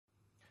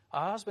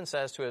A husband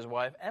says to his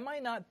wife, "Am I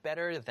not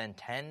better than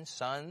 10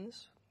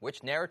 sons?"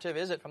 Which narrative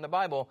is it from the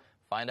Bible?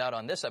 Find out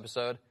on this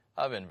episode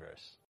of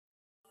Inverse.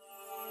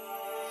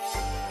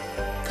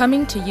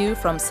 Coming to you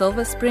from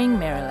Silver Spring,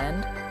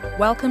 Maryland,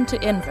 welcome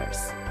to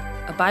Inverse,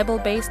 a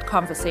Bible-based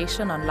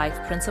conversation on life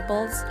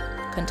principles,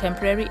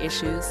 contemporary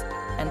issues,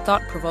 and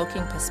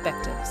thought-provoking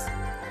perspectives.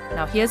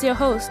 Now here's your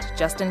host,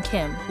 Justin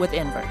Kim, with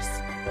Inverse.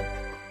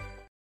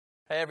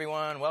 Hey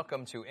everyone,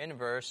 welcome to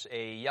Inverse,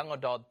 a young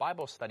adult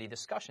Bible study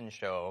discussion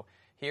show.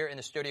 Here in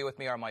the studio with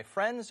me are my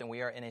friends, and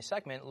we are in a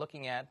segment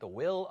looking at the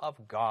will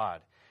of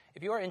God.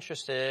 If you are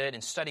interested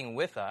in studying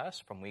with us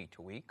from week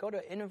to week, go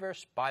to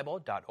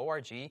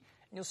inversebible.org, and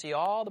you'll see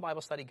all the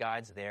Bible study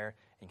guides there,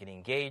 and you can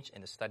engage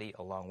in the study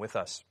along with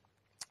us.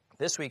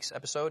 This week's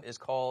episode is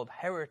called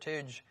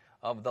Heritage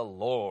of the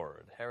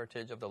Lord.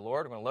 Heritage of the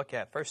Lord. We're going to look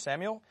at 1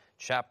 Samuel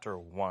chapter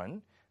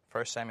 1.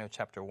 1 Samuel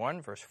chapter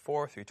 1, verse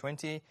 4 through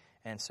 20.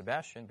 And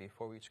Sebastien,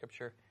 before we read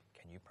Scripture,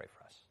 can you pray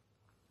for us?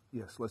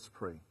 Yes, let's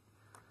pray.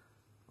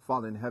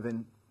 Father in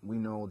heaven, we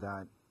know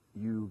that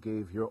you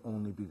gave your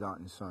only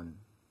begotten Son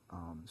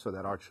so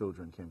that our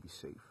children can be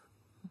safe.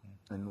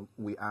 Mm-hmm. And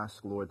we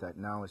ask, Lord, that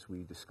now as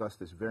we discuss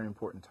this very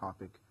important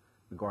topic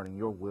regarding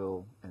your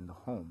will and the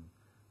home,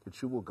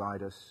 that you will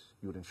guide us,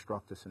 you would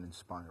instruct us and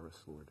inspire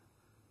us, Lord,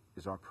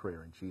 is our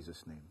prayer in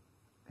Jesus' name.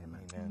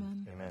 Amen.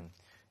 Amen.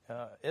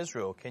 Amen.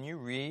 Israel, can you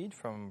read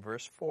from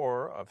verse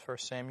 4 of 1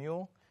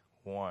 Samuel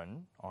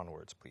 1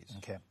 onwards, please?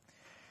 Okay.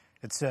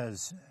 It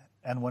says,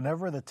 "And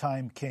whenever the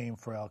time came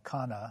for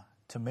Elkanah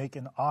to make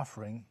an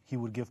offering, he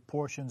would give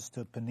portions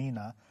to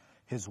Peninnah,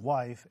 his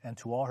wife, and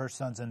to all her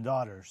sons and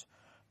daughters.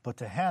 But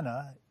to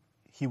Hannah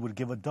he would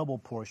give a double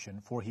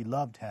portion, for he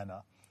loved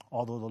Hannah,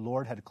 although the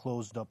Lord had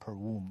closed up her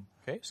womb."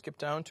 Okay, skip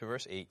down to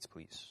verse 8,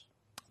 please.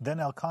 "Then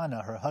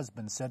Elkanah, her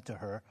husband, said to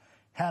her,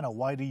 'Hannah,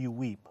 why do you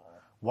weep?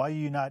 Why do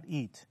you not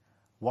eat?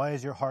 Why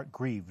is your heart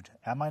grieved?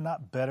 Am I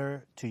not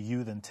better to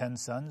you than 10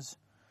 sons?'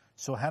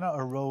 So Hannah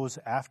arose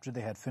after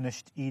they had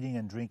finished eating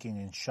and drinking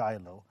in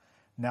Shiloh.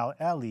 Now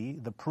Eli,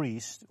 the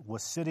priest,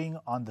 was sitting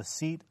on the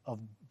seat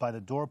by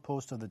the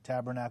doorpost of the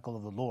tabernacle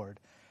of the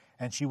Lord,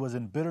 and she was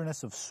in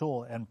bitterness of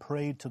soul and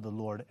prayed to the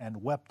Lord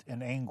and wept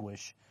in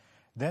anguish.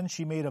 Then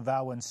she made a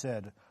vow and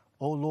said,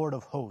 'O Lord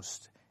of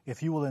hosts,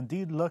 if you will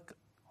indeed look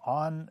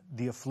on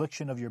the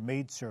affliction of your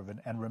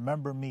maidservant and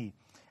remember me,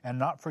 and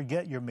not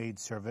forget your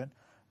maidservant,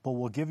 but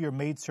will give your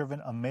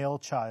maidservant a male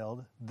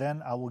child,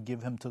 then I will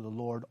give him to the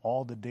Lord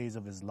all the days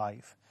of his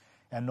life,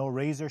 and no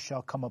razor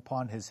shall come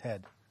upon his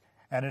head.'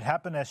 And it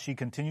happened as she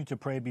continued to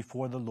pray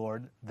before the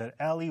Lord that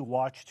Eli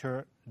watched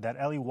her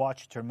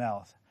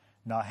mouth.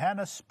 Now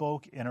Hannah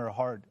spoke in her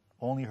heart,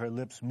 only her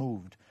lips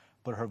moved,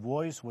 but her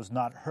voice was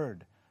not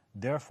heard.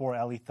 Therefore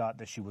Eli thought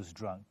that she was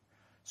drunk.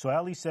 So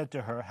Eli said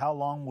to her, 'How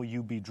long will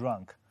you be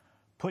drunk?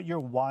 Put your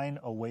wine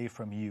away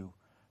from you.'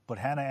 But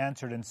Hannah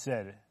answered and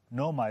said,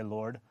 'No, my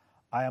Lord,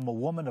 I am a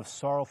woman of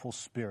sorrowful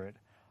spirit.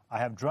 I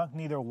have drunk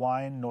neither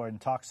wine nor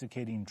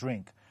intoxicating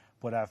drink,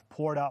 but I have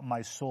poured out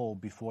my soul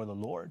before the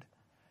Lord.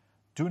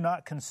 Do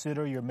not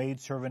consider your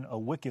maidservant a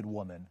wicked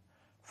woman,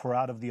 for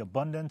out of the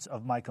abundance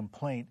of my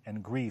complaint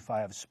and grief I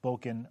have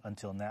spoken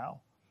until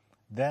now.'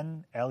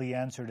 Then Eli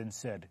answered and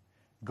said,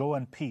 'Go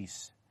in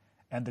peace,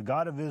 and the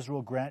God of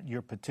Israel grant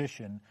your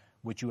petition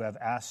which you have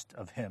asked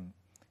of him.'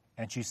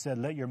 And she said,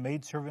 'Let your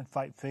maidservant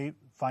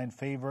find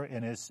favor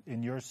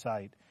in your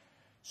sight.'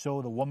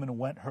 So the woman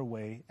went her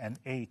way and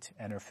ate,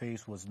 and her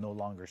face was no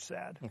longer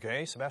sad."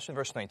 Okay, Sebastien,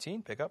 verse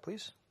 19. Pick up,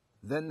 please.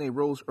 Then they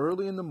rose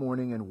early in the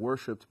morning and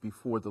worshipped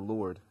before the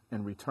Lord,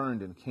 and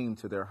returned and came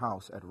to their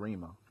house at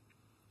Ramah.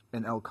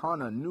 And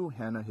Elkanah knew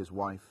Hannah his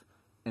wife,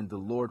 and the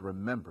Lord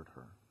remembered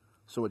her.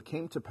 So it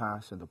came to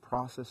pass in the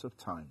process of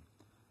time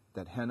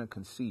that Hannah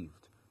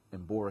conceived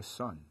and bore a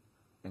son,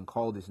 and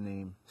called his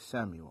name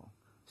Samuel,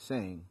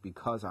 saying,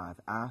 'Because I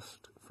have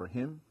asked for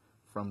him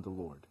from the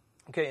Lord.'"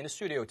 Okay, in the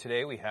studio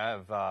today we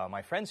have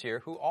my friends here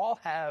who all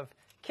have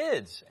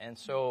kids. And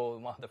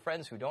so the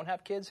friends who don't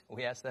have kids,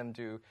 we ask them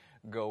to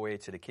go away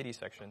to the kiddie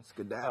section.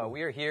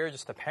 We are here,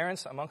 just the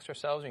parents amongst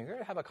ourselves, and we're here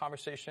to have a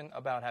conversation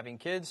about having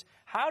kids.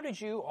 How did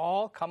you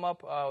all come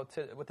up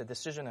with the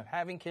decision of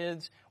having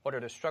kids? What are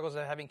the struggles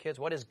of having kids?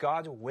 What is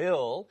God's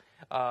will?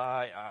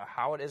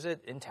 How does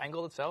it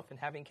entangle itself in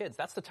having kids?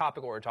 That's the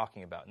topic what we're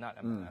talking about. I'm not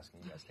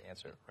asking you guys to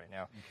answer right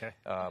now, okay.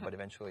 But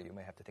eventually you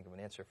may have to think of an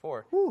answer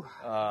for.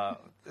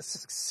 This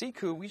is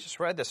Sikhu. We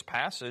just read this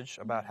passage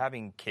about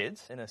having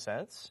kids, in a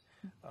sense.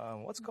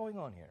 What's going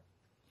on here?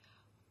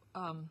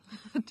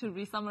 To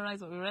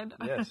re-summarize what we read?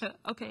 Yes.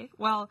 Okay,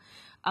 well...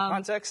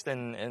 context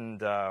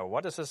and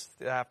what does this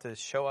have to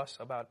show us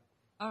about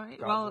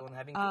God and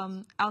having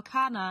kids?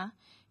 Elkanah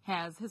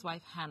has his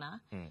wife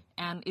Hannah,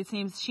 and it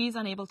seems she's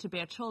unable to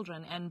bear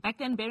children. And back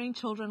then, bearing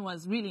children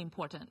was really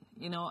important.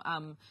 You know,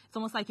 it's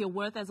almost like your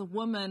worth as a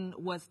woman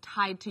was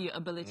tied to your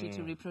ability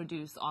to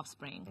reproduce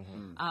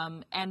offspring.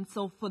 And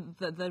so for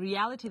the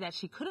reality that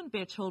she couldn't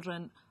bear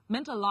children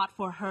meant a lot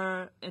for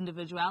her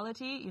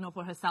individuality,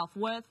 for her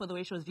self-worth, for the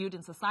way she was viewed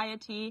in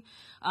society,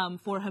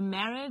 for her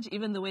marriage,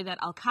 even the way that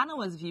Elkanah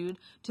was viewed,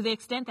 to the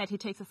extent that he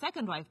takes a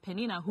second wife,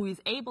 Peninnah, who is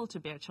able to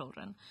bear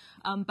children.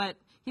 But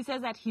he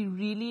says that he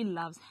really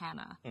loves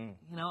Hannah,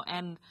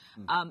 and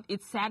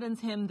it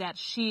saddens him that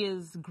she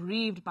is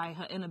grieved by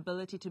her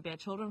inability to bear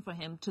children for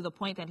him, to the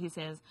point that he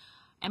says,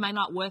 am I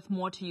not worth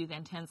more to you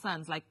than 10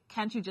 sons? Like,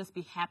 can't you just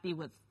be happy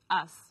with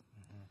us?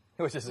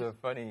 Which is a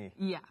funny...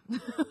 Yeah.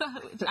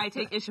 Which I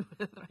take issue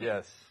with, right?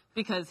 Yes.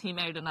 Because he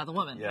married another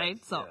woman, Yes,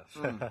 right? So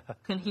yes.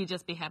 can he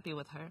just be happy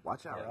with her?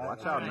 Watch out. All right,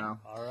 Watch out now.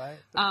 All right.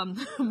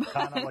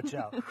 Hannah, watch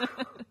out.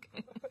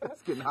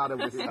 It's getting hot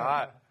over here.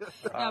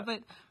 Yeah,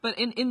 but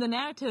in the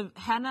narrative,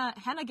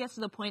 Hannah gets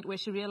to the point where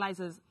she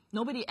realizes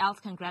nobody else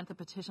can grant the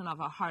petition of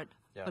her heart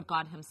but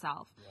God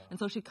himself. Yeah. And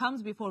so she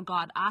comes before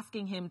God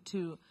asking him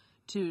to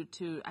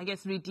I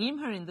guess, redeem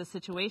her in this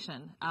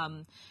situation.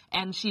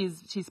 And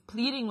she's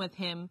pleading with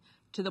him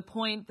to the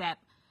point that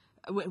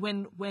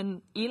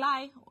when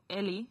Eli,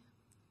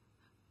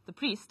 the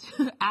priest,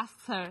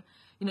 asks her,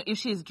 if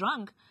she's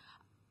drunk,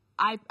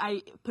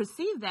 I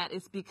perceive that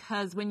it's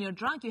because when you're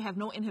drunk, you have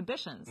no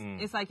inhibitions.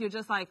 It's like you're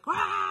just like,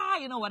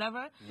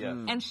 whatever. Yes.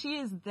 And she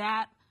is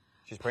that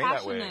she's praying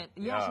passionate.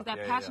 That way. Yeah, she's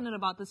that passionate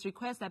about this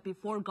request that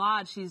before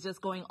God, she's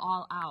just going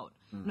all out,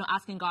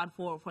 asking God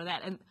for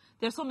that. And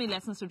there's so many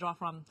lessons to draw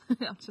from.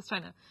 I'm just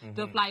trying to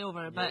do a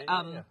flyover. But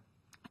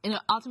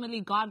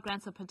ultimately, God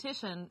grants a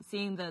petition,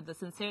 seeing the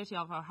sincerity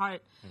of her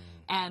heart.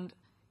 And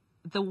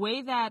the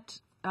way that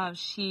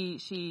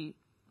she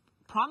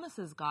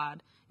promises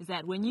God is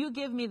that when you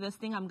give me this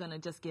thing, I'm going to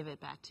just give it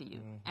back to you.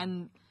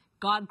 And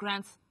God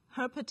grants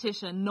her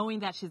petition,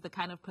 knowing that she's the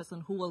kind of person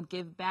who will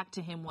give back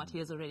to him what he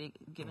has already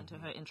given to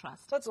her in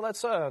trust.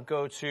 Let's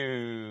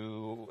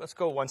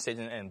go one stage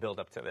and build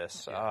up to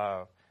this.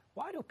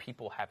 Why do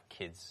people have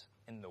kids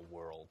in the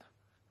world,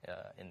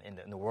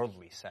 in the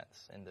worldly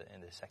sense, in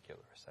the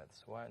secular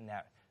sense? Why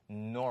not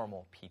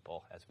normal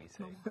people, as we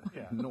say?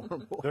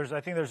 Normal.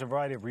 I think there's a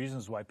variety of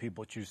reasons why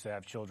people choose to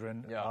have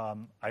children. Yeah.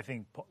 I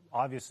think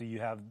obviously you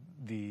have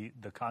the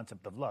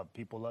concept of love.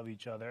 People love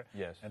each other.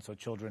 Yes. And so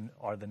children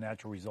are the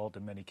natural result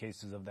in many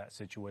cases of that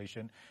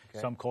situation. Okay.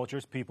 Some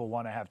cultures, people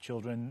want to have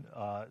children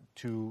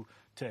to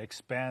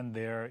expand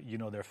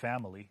their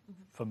family.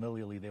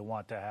 Familially, they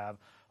want to have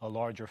a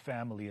larger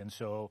family, and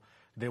so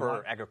they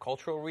want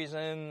agricultural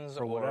reasons,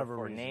 for whatever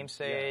reason.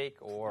 Namesake,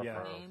 or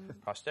for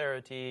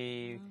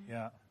posterity.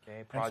 Yeah.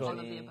 Okay,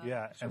 progeny,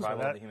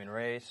 survival of the human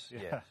race.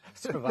 Yeah,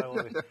 survival.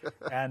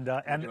 And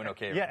doing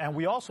okay. Yeah, and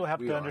we also have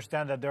to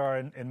understand that there are,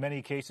 in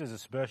many cases,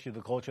 especially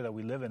the culture that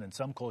we live in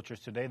some cultures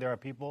today, there are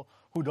people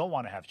who don't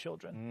want to have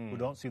children, who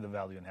don't see the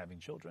value in having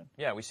children.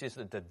 Yeah, we see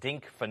the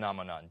dink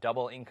phenomenon,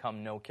 double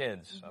income, no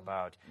kids,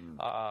 about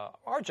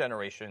our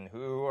generation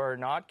who are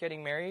not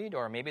getting married,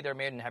 or maybe they're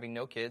married and having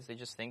no kids. They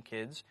just think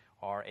kids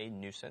are a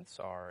nuisance,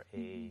 are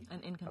a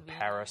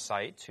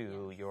parasite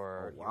to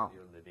your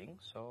living,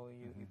 so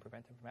you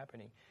prevent them from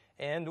happening.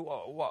 And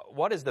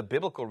what is the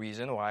biblical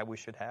reason why we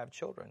should have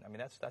children? I mean,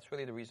 that's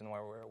really the reason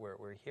why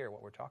we're here,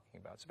 what we're talking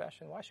about.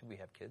 Sebastian, why should we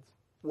have kids?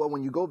 Well,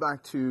 when you go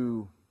back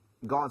to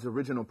God's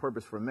original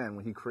purpose for man,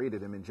 when he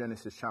created him in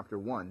Genesis chapter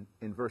 1,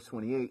 in verse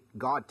 28,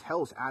 God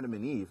tells Adam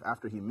and Eve,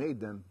 after he made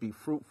them, be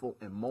fruitful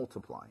and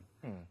multiply.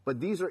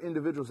 But these are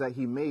individuals that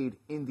he made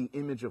in the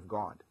image of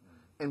God.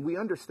 And we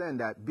understand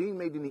that being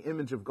made in the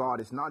image of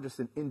God is not just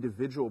an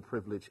individual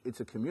privilege,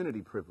 it's a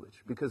community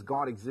privilege, because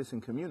God exists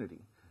in community.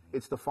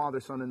 It's the Father,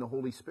 Son, and the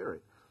Holy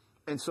Spirit.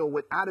 And so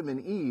with Adam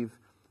and Eve,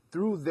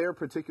 through their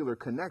particular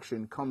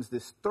connection comes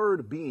this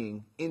third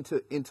being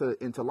into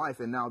life,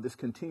 and now this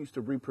continues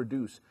to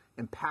reproduce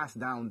and pass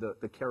down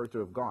the character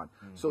of God.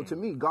 So to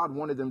me, God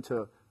wanted them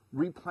to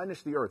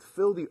replenish the earth,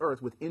 fill the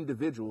earth with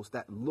individuals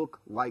that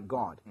look like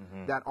God,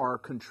 that are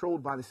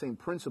controlled by the same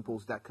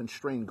principles that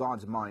constrain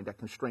God's mind, that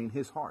constrain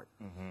his heart.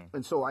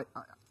 And so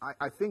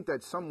I think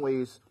that some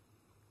ways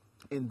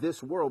in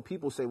this world,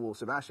 people say, well,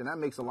 Sebastian, that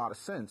makes a lot of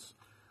sense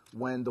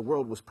when the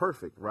world was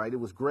perfect, right? It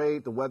was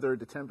great, the weather,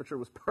 the temperature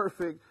was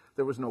perfect,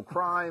 there was no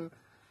crime.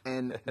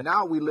 And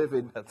now we live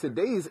in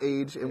today's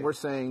age, and we're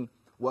saying,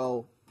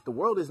 well, the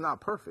world is not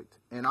perfect.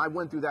 And I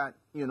went through that,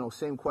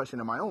 same question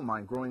in my own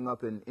mind, growing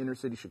up in inner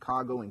city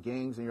Chicago and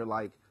gangs, and you're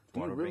like, do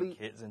you really bring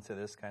kids into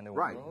this kind of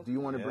world? Right. Do you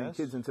want to bring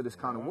kids into this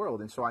kind of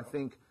world? And so I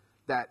think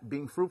that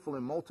being fruitful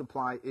and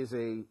multiply is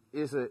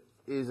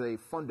a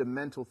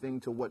fundamental thing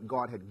to what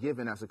God had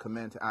given as a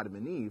command to Adam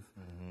and Eve,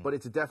 but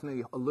it's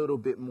definitely a little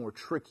bit more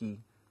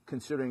tricky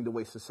considering the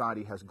way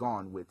society has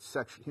gone with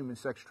human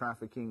sex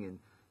trafficking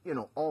and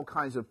all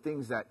kinds of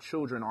things that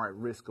children are at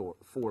risk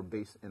for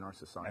based in our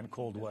society. And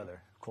cold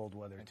weather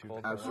too.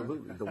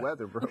 Absolutely, the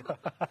weather, bro.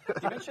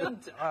 You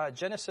mentioned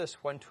Genesis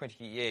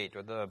 1:28,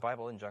 or the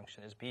Bible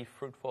injunction is be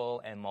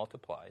fruitful and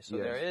multiply. So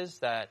there is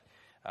that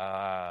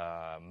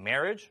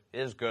marriage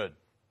is good.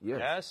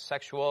 Yes,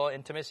 sexual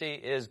intimacy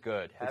is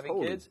good.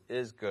 Having kids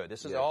is good.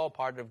 This is all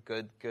part of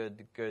good.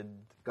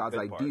 God's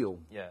ideal.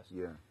 Yes.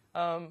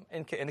 Yeah.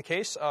 In the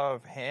case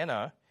of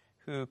Hannah,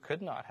 who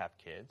could not have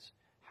kids,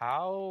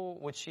 how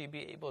would she be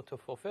able to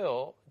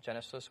fulfill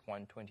Genesis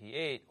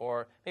 1:28?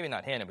 Or maybe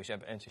not Hannah, because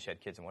she had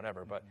kids and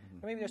whatever, but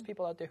maybe there's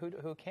people out there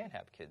who can't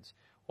have kids,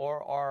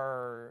 or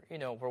are,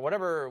 for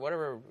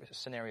whatever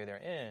scenario they're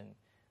in.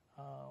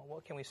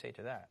 What can we say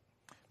to that?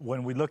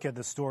 When we look at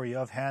the story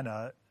of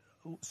Hannah,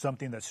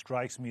 something that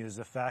strikes me is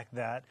the fact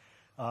that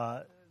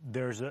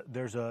there's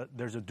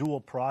a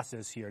dual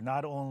process here.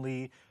 Not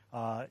only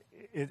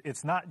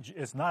it's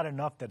not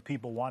enough that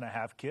people want to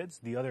have kids.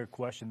 The other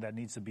question that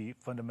needs to be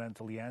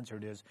fundamentally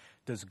answered is,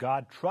 does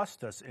God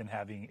trust us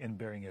in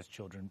bearing His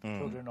children?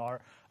 Children are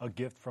a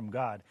gift from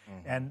God,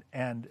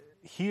 and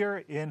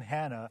here in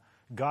Hannah,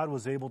 God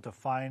was able to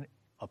find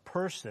a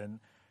person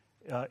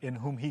in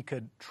whom He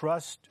could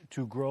trust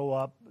to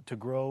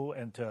grow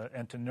and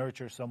to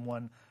nurture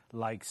someone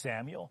like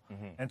Samuel.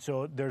 And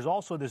so there's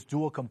also this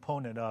dual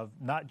component of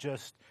not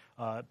just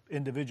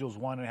individuals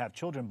wanting to have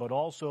children, but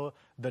also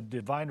the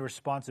divine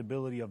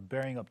responsibility of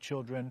bearing up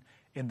children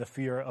in the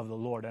fear of the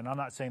Lord. And I'm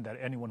not saying that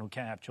anyone who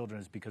can't have children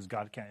is because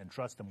God can't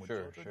entrust them with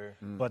children. Sure.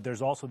 But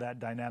there's also that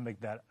dynamic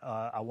that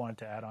I wanted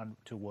to add on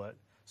to what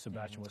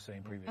Sebastien was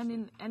saying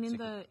previously.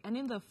 And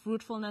in the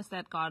fruitfulness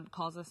that God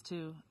calls us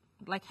to,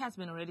 like has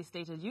been already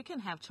stated, you can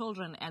have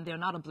children and they're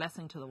not a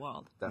blessing to the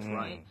world. That's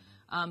right.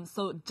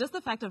 So just the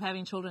fact of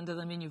having children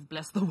doesn't mean you've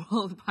blessed the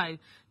world by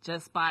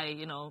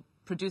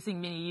producing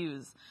mini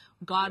yous.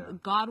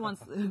 God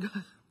wants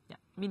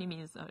mini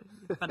me's,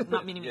 but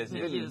not mini me's.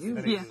 Mini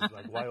yous.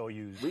 Like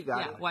YOUs. We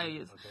got it.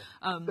 YOUs.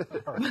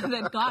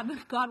 That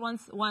God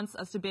wants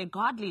us to be a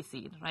godly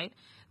seed, right?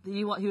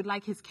 He would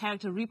like His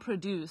character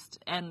reproduced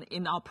and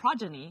in our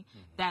progeny,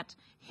 that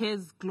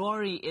His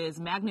glory is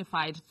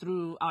magnified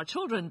through our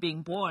children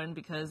being born,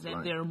 because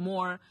then there are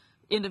more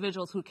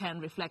individuals who can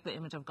reflect the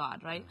image of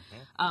God, right?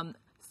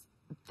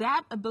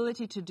 That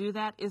ability to do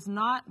that is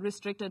not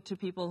restricted to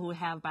people who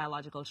have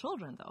biological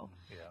children, though.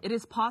 It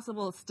is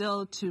possible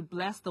still to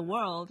bless the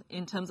world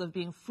in terms of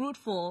being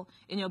fruitful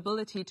in your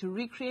ability to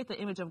recreate the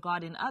image of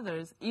God in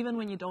others, even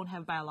when you don't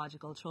have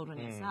biological children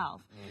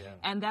yourself.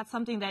 And that's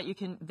something that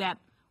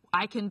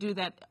I can do,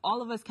 that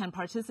all of us can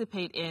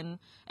participate in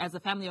as a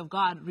family of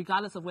God,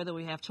 regardless of whether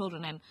we have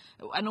children. And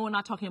I know we're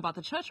not talking about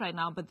the church right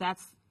now, but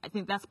I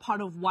think that's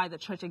part of why the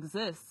church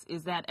exists,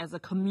 is that as a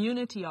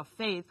community of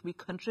faith, we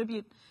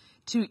contribute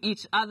to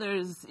each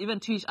other's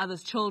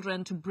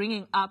children, to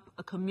bringing up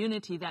a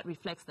community that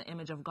reflects the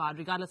image of God,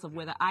 regardless of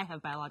whether I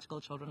have biological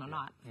children or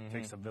not.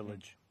 Takes a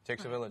village.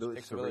 Takes a village.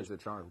 Takes a village to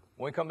child.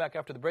 When we come back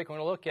after the break, we're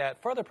going to look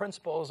at further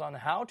principles on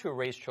how to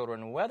raise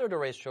children, whether to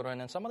raise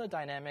children, and some of the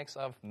dynamics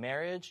of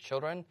marriage,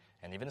 children,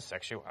 and even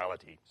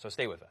sexuality. So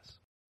stay with us.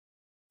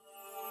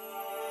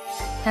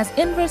 Has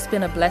Inverse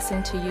been a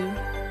blessing to you?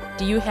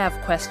 Do you have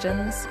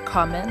questions,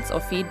 comments, or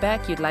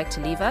feedback you'd like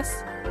to leave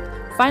us?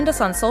 Find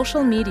us on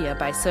social media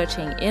by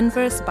searching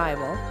Inverse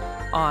Bible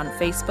on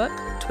Facebook,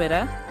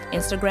 Twitter,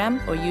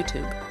 Instagram, or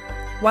YouTube.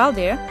 While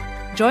there,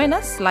 join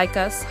us, like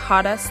us,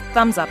 heart us,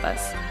 thumbs up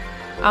us.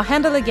 Our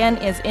handle again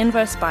is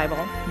Inverse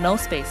Bible, no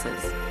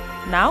spaces.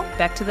 Now,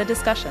 back to the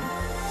discussion.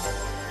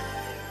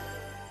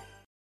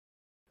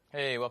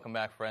 Hey, welcome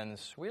back,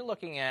 friends. We're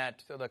looking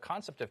at the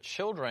concept of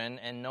children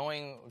and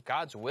knowing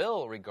God's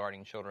will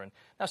regarding children.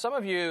 Now, some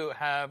of you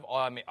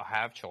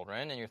have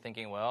children, and you're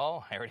thinking,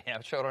 well, I already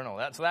have children. Oh,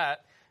 that's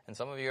that. And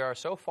some of you are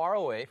so far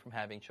away from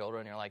having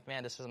children, you're like,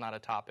 man, this is not a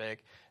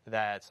topic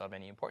that's of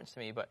any importance to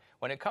me. But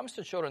when it comes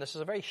to children, this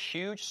is a very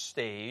huge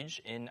stage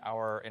in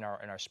our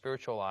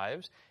spiritual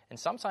lives. And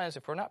sometimes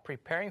if we're not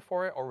preparing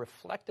for it or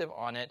reflective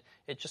on it,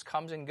 it just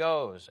comes and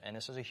goes. And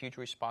this is a huge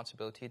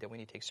responsibility that we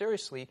need to take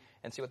seriously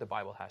and see what the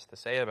Bible has to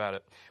say about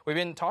it. We've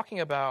been talking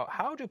about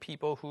how do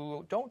people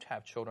who don't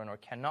have children or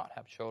cannot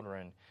have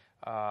children,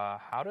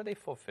 how do they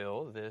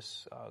fulfill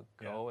this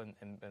go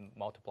and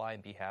multiply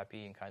and be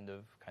happy and kind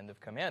of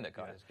command that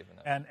God has given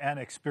them? And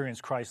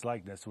experience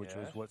Christ-likeness, which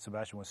was what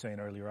Sebastien was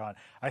saying earlier on.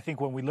 I think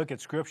when we look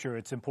at Scripture,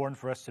 it's important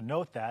for us to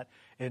note that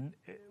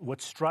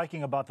what's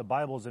striking about the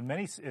Bible is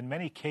in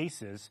many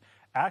cases,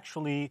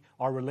 actually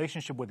our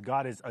relationship with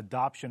God is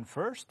adoption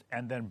first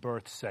and then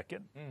birth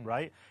second,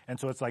 right? And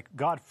so it's like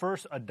God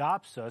first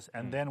adopts us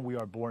and then we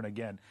are born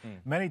again.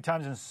 Many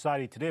times in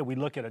society today, we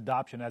look at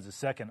adoption as a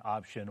second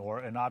option or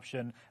an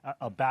option,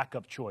 a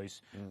backup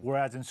choice.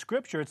 Whereas in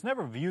Scripture, it's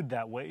never viewed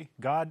that way.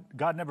 God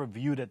never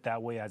viewed it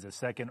that way as a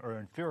second or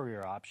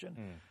inferior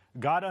option.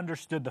 God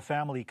understood the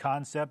family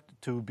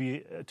concept to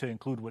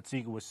include what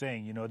Sikhu was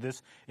saying. You know,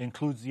 this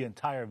includes the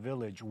entire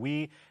village.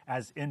 We,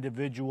 as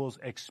individuals,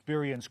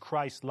 experience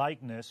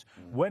Christ-likeness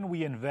when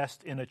we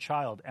invest in a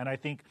child. And I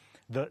think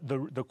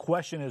the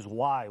question is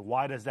why?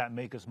 Why does that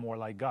make us more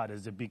like God?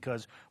 Is it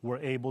because we're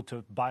able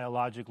to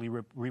biologically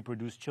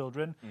reproduce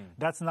children?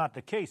 That's not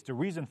the case. The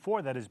reason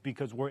for that is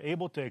because we're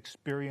able to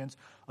experience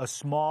a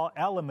small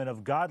element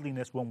of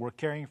godliness when we're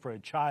caring for a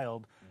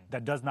child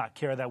that does not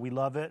care that we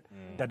love it,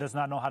 that does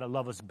not know how to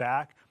love us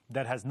back,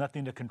 that has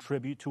nothing to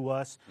contribute to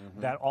us,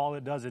 that all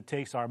it does, it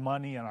takes our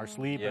money and our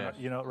sleep, Yes.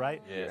 and,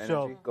 right? Yes.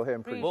 So Go ahead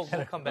and preach. We'll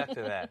come back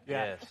to that.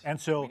 Yeah. Yes. And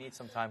so we need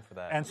some time for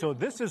that. And so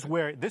this is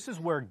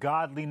where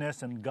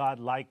godliness and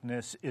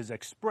godlikeness is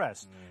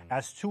expressed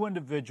as two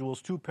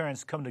individuals, two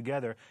parents come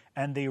together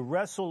and they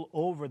wrestle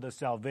over the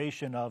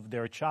salvation of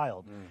their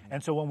child.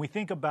 And so when we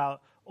think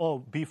about,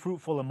 be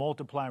fruitful and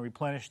multiply and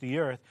replenish the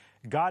earth,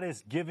 God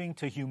is giving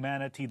to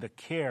humanity the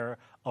care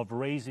of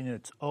raising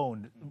its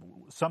own,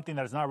 something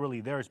that is not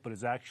really theirs, but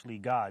is actually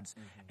God's.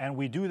 And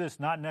we do this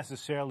not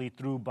necessarily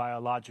through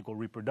biological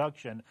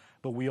reproduction,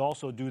 but we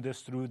also do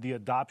this through the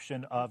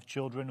adoption of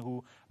children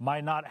who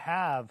might not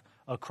have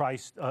a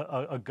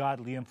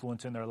godly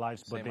influence in their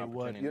lives, but they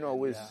would. You know,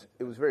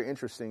 it was very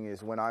interesting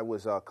is when I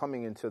was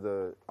coming into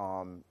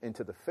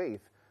the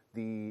faith,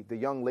 the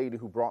young lady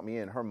who brought me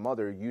in, her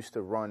mother used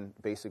to run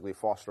basically a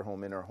foster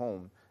home in her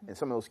home, and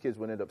some of those kids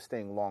would end up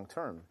staying long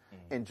term.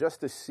 And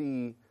just to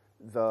see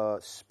the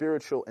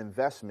spiritual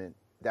investment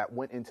that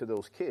went into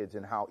those kids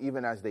and how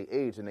even as they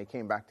aged and they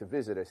came back to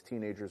visit as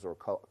teenagers or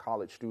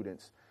college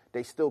students,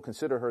 they still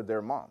consider her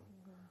their mom.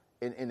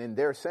 And in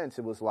their sense,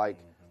 it was like,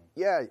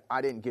 yeah,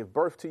 I didn't give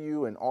birth to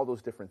you and all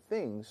those different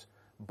things,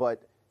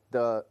 but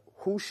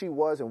who she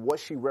was and what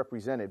she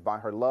represented by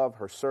her love,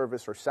 her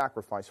service, her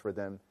sacrifice for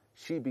them,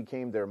 she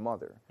became their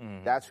mother.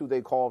 That's who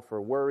they called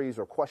for worries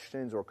or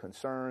questions or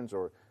concerns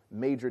or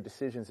major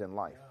decisions in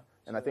life.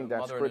 And I think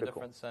that's mother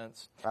critical. In a different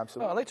sense.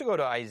 Absolutely. I'd like to go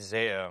to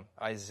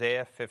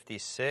Isaiah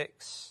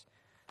 56.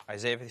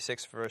 Isaiah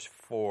 56, verse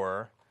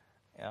 4.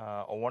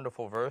 A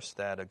wonderful verse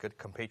that a good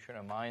compatriot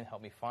of mine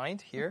helped me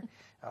find here.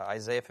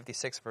 Isaiah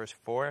 56, verse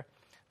 4.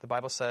 The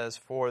Bible says,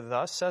 "For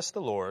thus says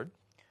the Lord,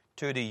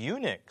 to the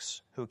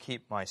eunuchs who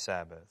keep my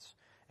Sabbaths,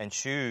 and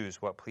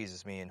choose what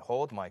pleases me, and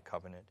hold my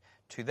covenant,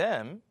 to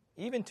them,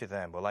 even to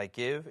them, will I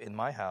give in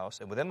my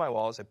house and within my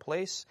walls a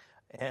place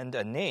and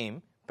a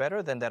name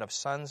better than that of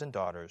sons and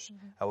daughters.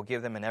 I will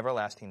give them an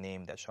everlasting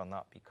name that shall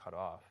not be cut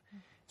off."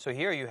 So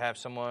here you have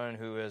someone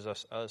who is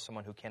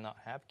someone who cannot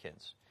have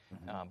kids.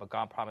 But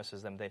God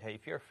promises them that, hey,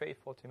 if you're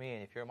faithful to me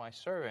and if you're my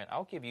servant,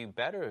 I'll give you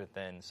better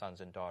than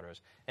sons and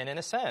daughters. And in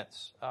a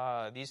sense,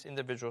 these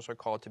individuals are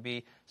called to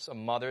be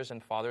some mothers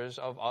and fathers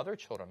of other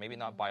children, maybe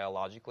not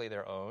biologically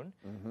their own.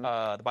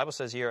 The Bible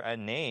says here a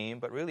name,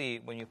 but really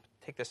when you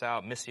take this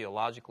out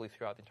missiologically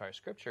throughout the entire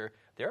Scripture,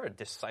 they're a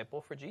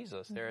disciple for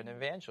Jesus. They're an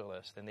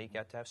evangelist, and they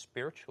get to have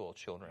spiritual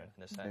children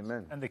in a sense.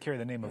 Amen. And they carry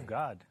the name of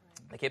God.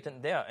 They kept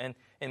it there,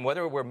 and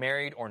whether we're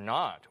married or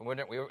not,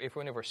 if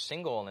we're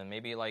single and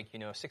maybe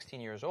 16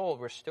 years old,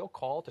 we're still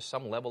called to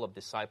some level of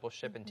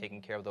discipleship and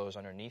taking care of those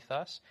underneath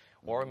us,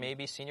 or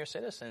maybe senior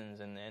citizens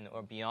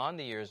or beyond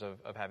the years of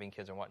having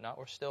kids and whatnot.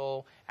 We're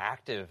still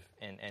active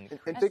and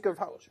think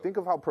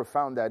of how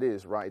profound that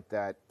is, right?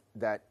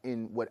 That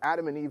in what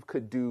Adam and Eve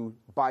could do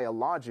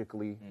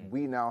biologically,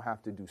 we now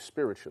have to do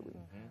spiritually,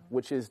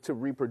 which is to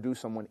reproduce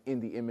someone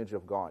in the image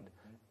of God,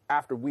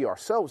 after we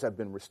ourselves have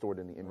been restored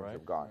in the image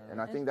of God. And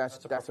I think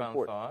that's a profound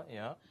important. thought,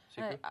 yeah.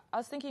 I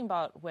was thinking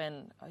about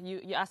when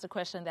you asked a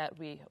question that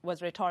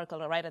was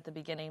rhetorical right at the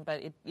beginning,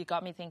 but it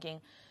got me thinking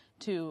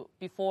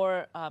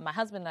before my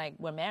husband and I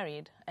were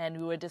married and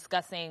we were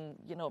discussing,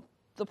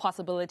 the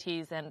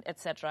possibilities and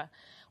etc.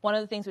 One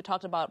of the things we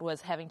talked about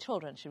was having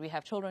children. Should we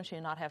have children? Should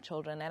we not have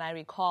children? And I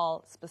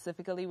recall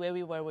specifically where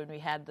we were when we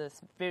had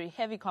this very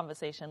heavy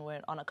conversation.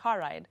 We're on a car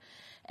ride,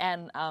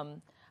 and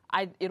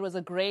it was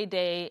a gray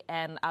day,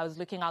 and I was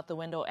looking out the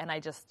window, and I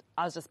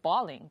was just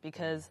bawling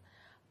because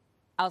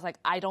I was like,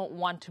 I don't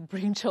want to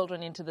bring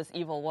children into this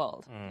evil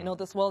world.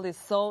 This world is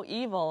so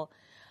evil.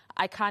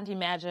 I can't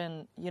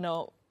imagine,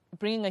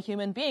 bringing a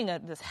human being,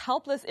 this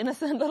helpless,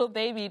 innocent little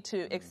baby,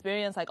 to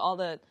experience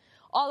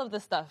all of the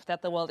stuff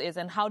that the world is,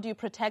 and how do you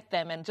protect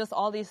them, and just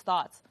all these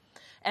thoughts.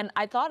 And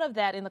I thought of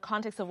that in the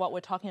context of what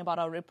we're talking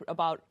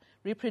about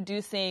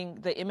reproducing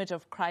the image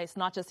of Christ,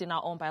 not just in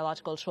our own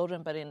biological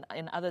children, but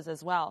in others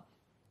as well.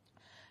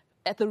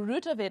 At the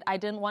root of it, I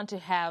didn't want to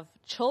have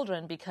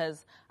children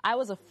because I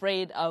was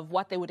afraid of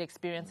what they would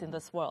experience in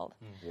this world.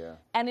 Yeah.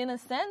 And in a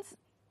sense,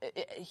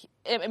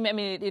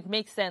 it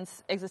makes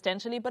sense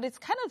existentially, but it's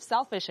kind of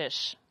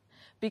selfish-ish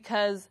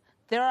because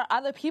there are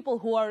other people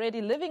who are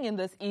already living in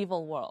this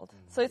evil world.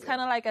 So it's kind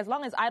of like, as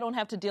long as I don't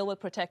have to deal with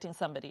protecting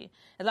somebody,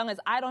 as long as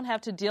I don't have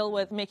to deal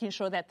with making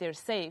sure that they're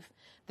safe,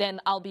 then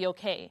I'll be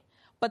okay.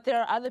 But there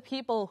are other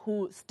people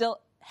who still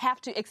have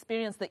to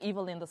experience the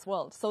evil in this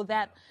world. So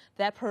that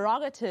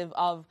prerogative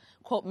of,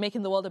 quote,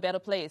 making the world a better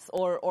place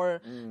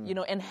or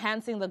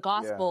enhancing the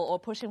gospel or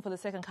pushing for the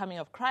second coming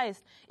of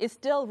Christ, it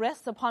still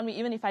rests upon me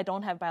even if I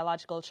don't have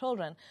biological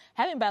children.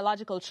 Having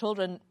biological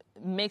children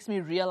makes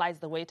me realize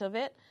the weight of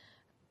it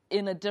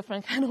in a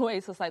different kind of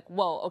way. So it's like,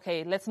 whoa,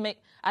 okay,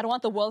 I don't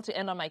want the world to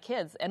end on my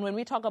kids. And when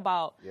we talk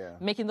about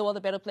making the world a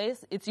better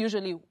place, it's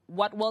usually,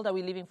 what world are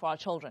we leaving for our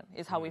children,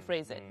 is how we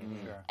phrase it.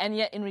 Sure. And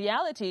yet, in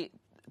reality,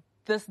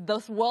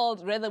 this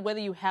world, whether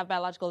you have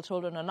biological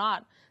children or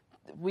not,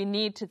 we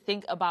need to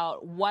think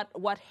about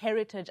what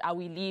heritage are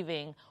we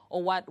leaving,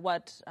 or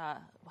what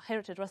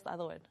heritage, what's the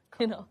other word?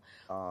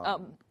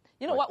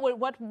 You know,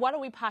 what are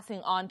we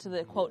passing on to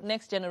the, quote,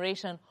 next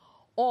generation?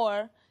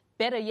 Or,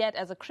 better yet,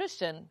 as a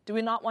Christian, do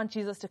we not want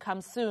Jesus to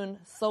come soon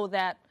so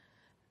that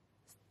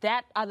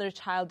that other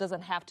child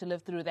doesn't have to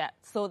live through that,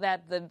 so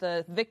that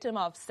the victim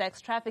of sex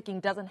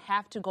trafficking doesn't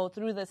have to go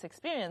through this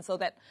experience, so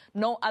that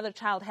no other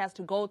child has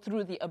to go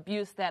through the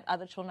abuse that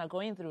other children are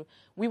going through?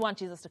 We want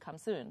Jesus to come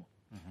soon.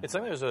 Mm-hmm. It's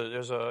something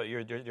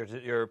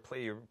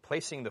you're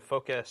placing the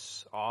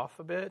focus off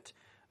a bit,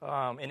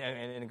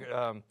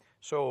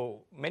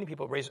 so many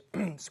people raise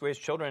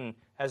children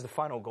as the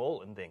final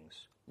goal in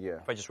things. Yeah.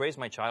 If I just raise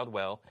my child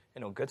well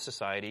in a good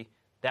society,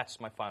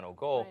 that's my final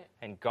goal. Right.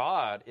 And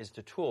God is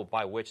the tool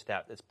by which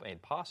that is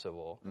made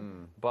possible.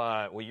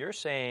 But what you're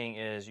saying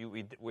is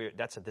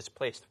that's a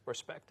displaced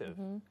perspective.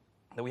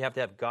 That we have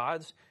to have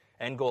God's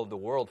end goal of the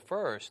world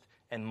first,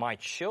 and my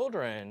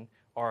children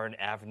are an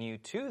avenue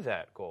to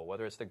that goal,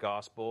 whether it's the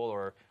gospel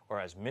or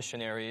as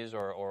missionaries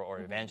or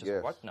evangelists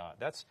or whatnot.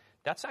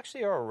 That's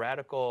actually a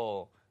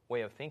radical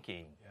way of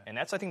thinking. Yeah. And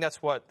I think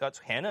that's what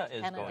Hannah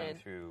is going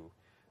through.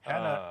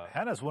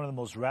 Hannah's one of the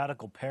most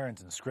radical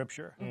parents in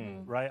Scripture,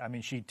 right? I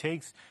mean, she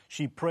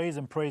prays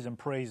and prays and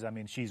prays. I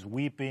mean, she's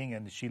weeping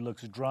and she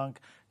looks drunk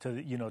to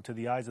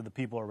the eyes of the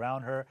people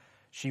around her.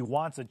 She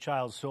wants a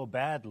child so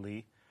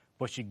badly,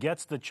 but she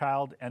gets the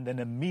child and then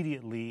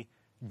immediately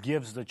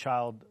gives the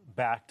child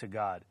back to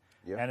God.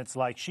 Yep. And it's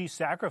like she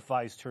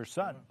sacrificed her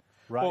son.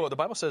 Right. Well, the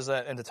Bible says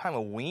that in the time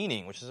of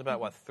weaning, which is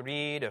about,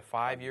 3 to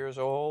 5 years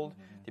old,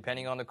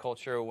 depending on the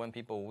culture when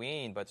people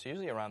wean, but it's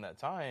usually around that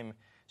time.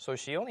 So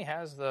she only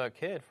has the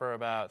kid for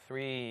about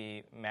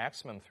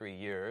maximum 3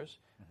 years.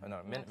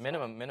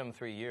 Minimum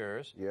 3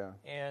 years. Yeah.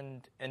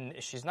 And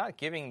she's not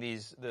giving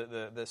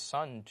the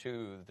son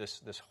to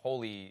this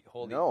holy.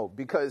 No,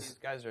 because these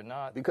guys are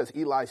not. Because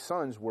Eli's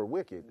sons were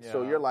wicked. Yeah.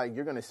 So you're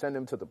going to send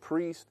him to the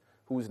priest,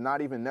 who's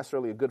not even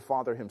necessarily a good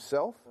father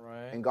himself.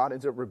 Right. And God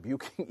ends up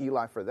rebuking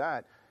Eli for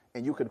that.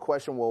 And you could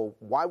question, well,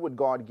 why would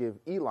God give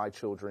Eli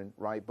children,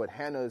 right? But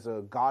Hannah is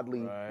a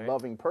godly,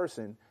 loving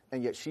person,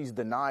 and yet she's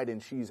denied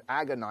and she's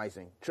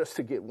agonizing just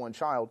to get one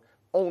child,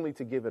 only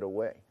to give it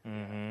away.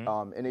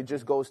 And it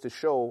just goes to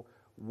show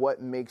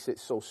what makes it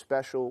so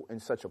special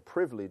and such a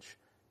privilege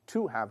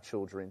to have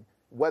children,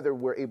 whether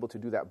we're able to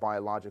do that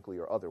biologically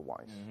or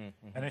otherwise.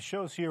 And it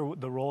shows here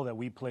the role that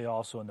we play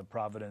also in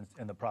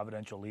the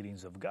providential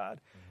leadings of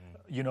God.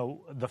 You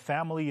know, the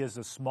family is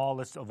the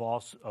smallest of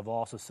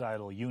all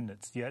societal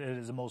units, yet it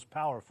is the most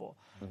powerful.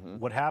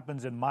 What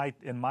happens in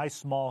my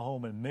small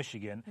home in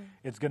Michigan,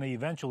 it's going to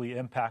eventually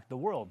impact the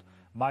world.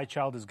 My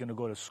child is going to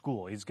go to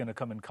school. He's going to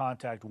come in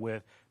contact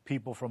with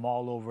people from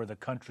all over the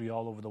country,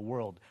 all over the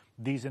world.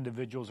 These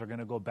individuals are going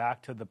to go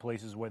back to the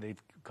places where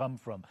they've come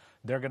from.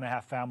 They're going to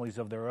have families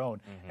of their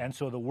own. And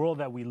so the world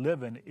that we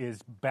live in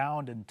is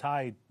bound and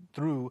tied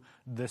through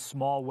this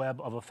small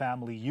web of a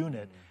family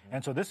unit.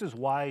 And so this is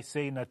why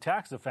Satan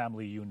attacks the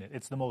family unit.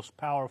 It's the most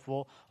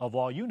powerful of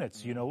all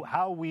units. You know,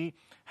 how we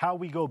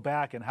go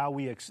back and how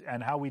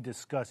we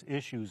discuss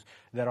issues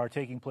that are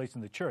taking place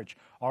in the church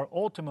are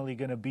ultimately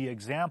going to be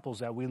examples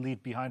that we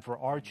leave behind for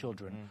our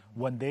children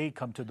when they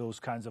come to those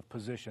kinds of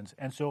positions.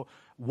 And so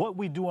what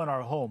we do in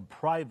our home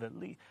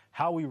privately,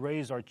 how we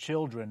raise our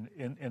children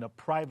in a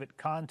private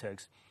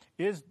context,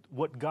 is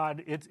what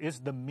God, it's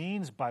the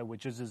means by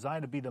which, is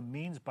designed to be the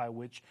means by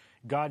which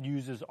God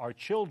uses our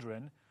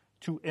children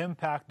to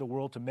impact the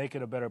world, to make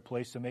it a better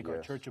place, to make our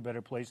church a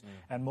better place,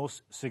 and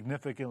most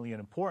significantly and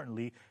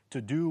importantly,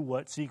 to do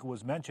what Sikhu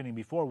was mentioning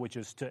before, which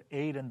is to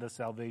aid in the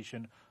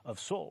salvation of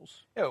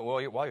souls. Yeah,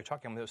 well, while you're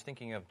talking, I was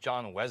thinking of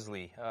John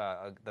Wesley,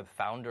 the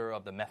founder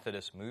of the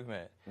Methodist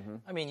movement.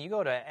 I mean, you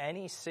go to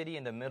any city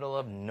in the middle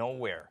of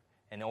nowhere,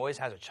 and it always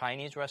has a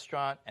Chinese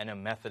restaurant and a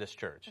Methodist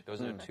church.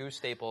 Those are the two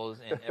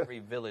staples in every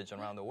village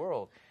around the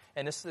world.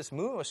 And this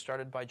movement was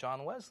started by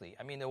John Wesley.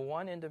 I mean, the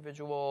one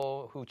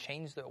individual who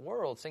changed the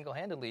world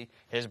single-handedly,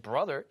 his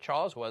brother,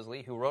 Charles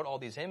Wesley, who wrote all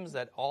these hymns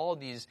that all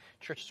these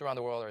churches around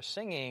the world are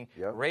singing,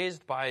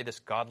 raised by this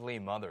godly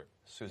mother,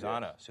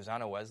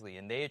 Susanna Wesley.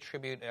 And they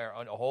attribute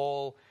a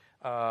whole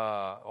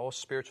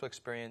spiritual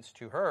experience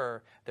to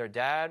her. Their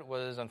dad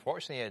was,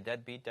 unfortunately, a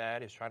deadbeat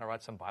dad. He was trying to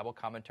write some Bible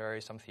commentary,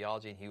 some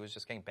theology, and he was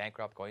just getting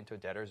bankrupt, going to a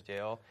debtor's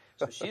jail.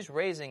 So she's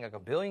raising like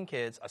 1 billion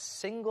kids, a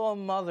single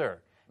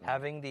mother,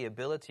 having the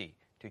ability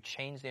to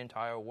change the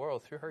entire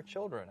world through her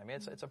children. I mean,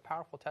 it's a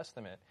powerful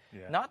testament.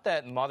 Yeah. Not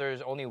that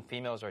only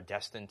females are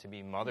destined to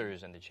be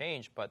mothers and to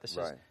change, but this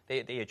is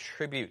they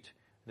attribute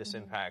this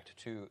impact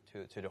to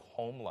the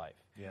home life.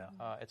 Yeah,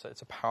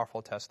 it's a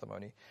powerful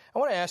testimony. I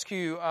want to ask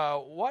you,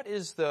 what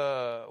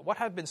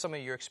have been some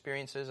of your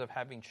experiences of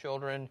having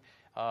children?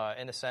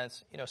 In a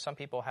sense, some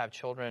people have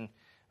children.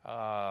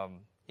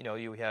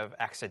 You have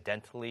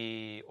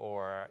accidentally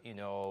or,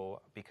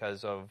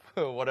 because of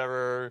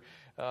whatever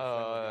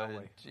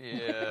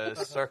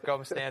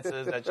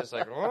circumstances that just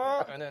like,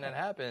 and then it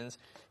happens.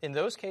 In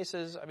those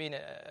cases, I mean,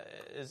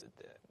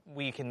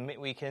 we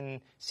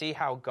can see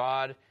how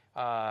God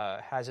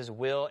has His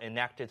will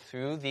enacted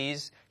through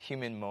these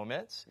human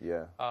moments.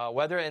 Yeah.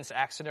 Whether it's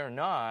accident or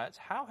not,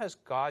 how has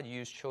God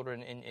used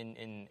children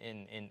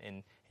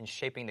in in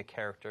shaping the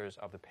characters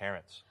of the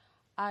parents?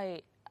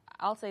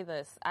 I'll say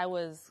this. I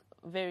was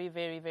very,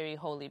 very, very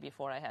holy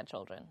before I had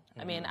children.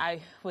 I mean, I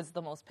was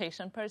the most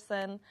patient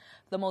person,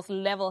 the most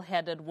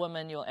level-headed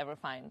woman you'll ever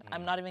find.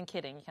 I'm not even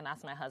kidding. You can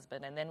ask my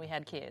husband. And then we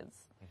had kids.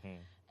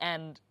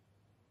 And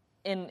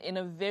in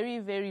a very,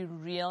 very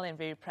real and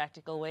very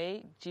practical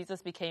way,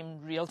 Jesus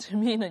became real to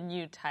me in a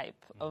new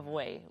type of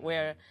way,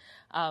 where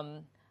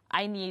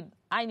I need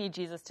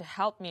Jesus to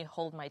help me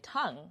hold my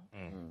tongue.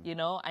 You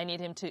know, I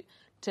need him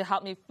to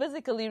help me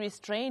physically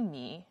restrain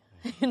me.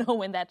 You know,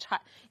 when that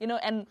child, you know,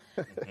 and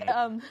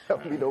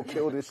Help me don't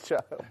kill this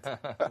child.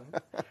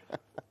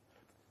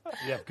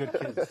 You have good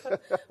kids.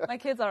 my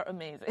kids are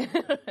amazing.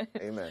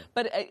 Amen.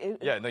 But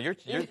Your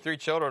 3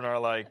 children are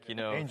like, you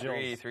know,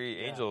 Angels. three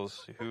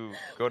angels who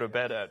go to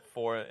bed at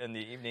 4 in the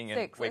evening and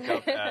 6. wake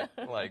up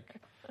at like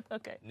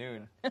okay.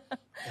 noon.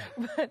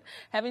 But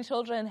having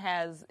children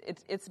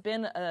it's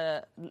been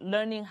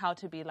learning how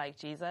to be like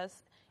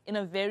Jesus in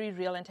a very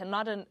real and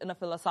not in a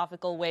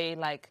philosophical way,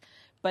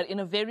 but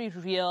in a very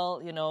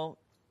real,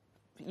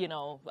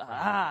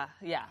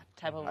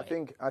 type of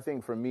way. I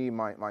think for me,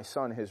 my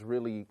son has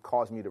really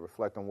caused me to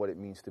reflect on what it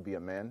means to be a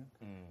man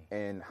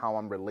and how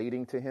I'm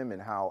relating to him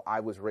and how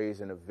I was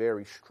raised in a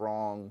very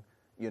strong,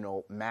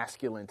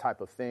 masculine type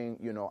of thing.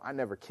 I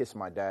never kissed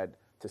my dad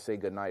to say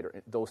goodnight or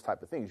those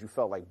type of things. You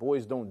felt like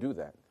boys don't do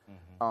that.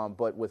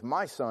 But with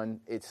my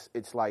son,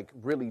 it's like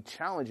really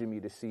challenging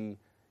me to see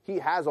he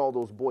has all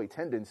those boy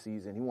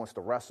tendencies and he wants to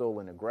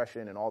wrestle and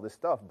aggression and all this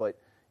stuff, but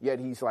yet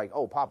he's like,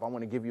 oh, Pop, I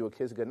want to give you a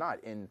kiss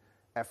goodnight. And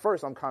at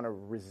first I'm kind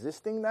of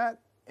resisting that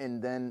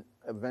and then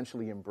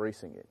eventually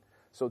embracing it.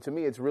 So to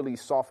me, it's really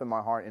softened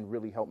my heart and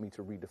really helped me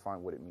to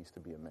redefine what it means to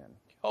be a man.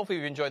 Hopefully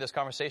you've enjoyed this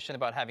conversation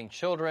about having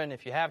children.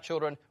 If you have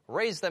children,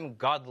 raise them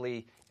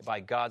godly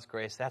by God's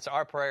grace. That's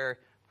our prayer.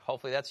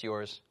 Hopefully that's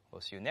yours. We'll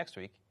see you next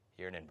week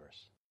here in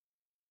Inverse.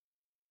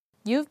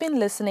 You've been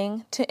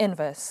listening to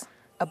Inverse,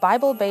 a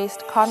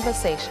Bible-based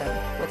conversation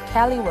with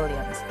Callie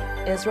Williams,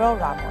 Israel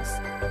Ramos,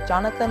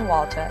 Jonathan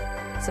Walter,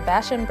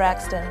 Sebastien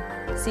Braxton,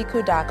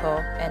 Sikhu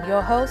Daco, and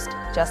your host,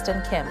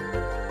 Justin Kim.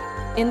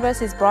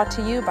 Inverse is brought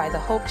to you by the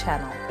Hope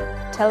Channel,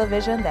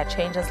 television that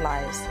changes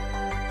lives.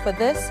 For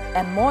this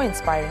and more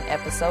inspiring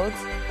episodes,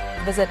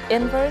 visit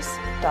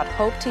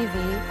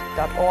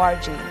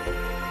inverse.hopetv.org.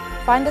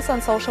 Find us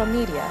on social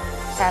media,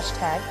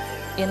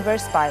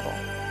 #InverseBible.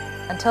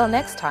 Until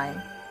next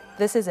time,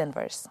 this is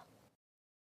Inverse.